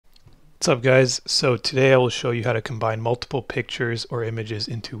What's up guys? So today I will show you how to combine multiple pictures or images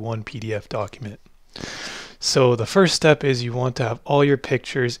into one PDF document. So the first step is you want to have all your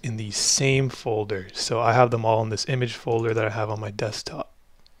pictures in the same folder. So I have them all in this image folder that I have on my desktop.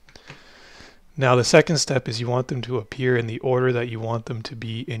 Now the second step is you want them to appear in the order that you want them to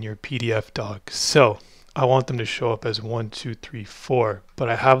be in your PDF doc. So I want them to show up as 1, 2, 3, 4, but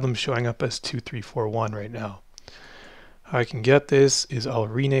I have them showing up as 2, 3, 4, 1 right now. How I can get this is I'll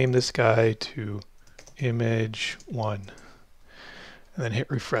rename this guy to image 1 and then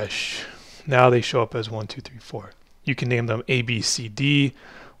hit refresh. Now they show up as 1, 2, 3, 4. You can name them A, B, C, D,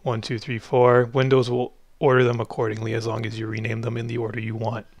 1, 2, 3, 4. Windows will order them accordingly as long as you rename them in the order you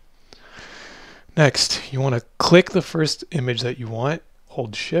want. Next, you want to click the first image that you want,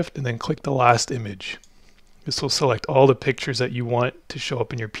 hold shift, and then click the last image. This will select all the pictures that you want to show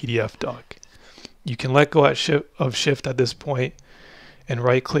up in your PDF doc. You can let go of shift at this point and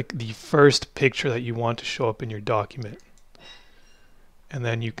right click the first picture that you want to show up in your document. And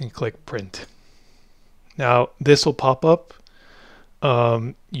then you can click print. Now this will pop up.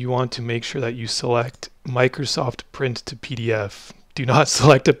 You want to make sure that you select Microsoft Print to PDF. Do not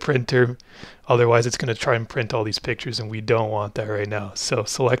select a printer, otherwise it's going to try and print all these pictures and we don't want that right now. So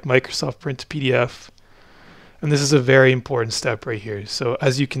select Microsoft Print to PDF. And this is a very important step right here. So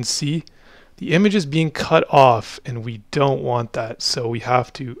as you can see, the image is being cut off and we don't want that. So we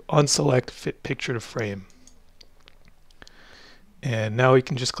have to unselect fit picture to frame. And now we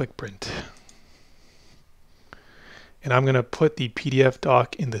can just click print. And I'm going to put the PDF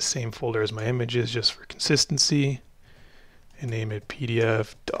doc in the same folder as my images just for consistency and name it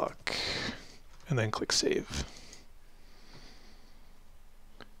PDF doc and then click save.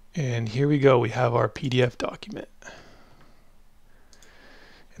 And here we go, we have our PDF document.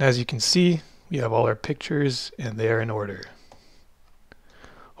 And as you can see, we have all our pictures and they are in order.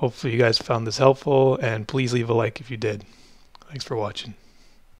 Hopefully you guys found this helpful and please leave a like if you did. Thanks for watching.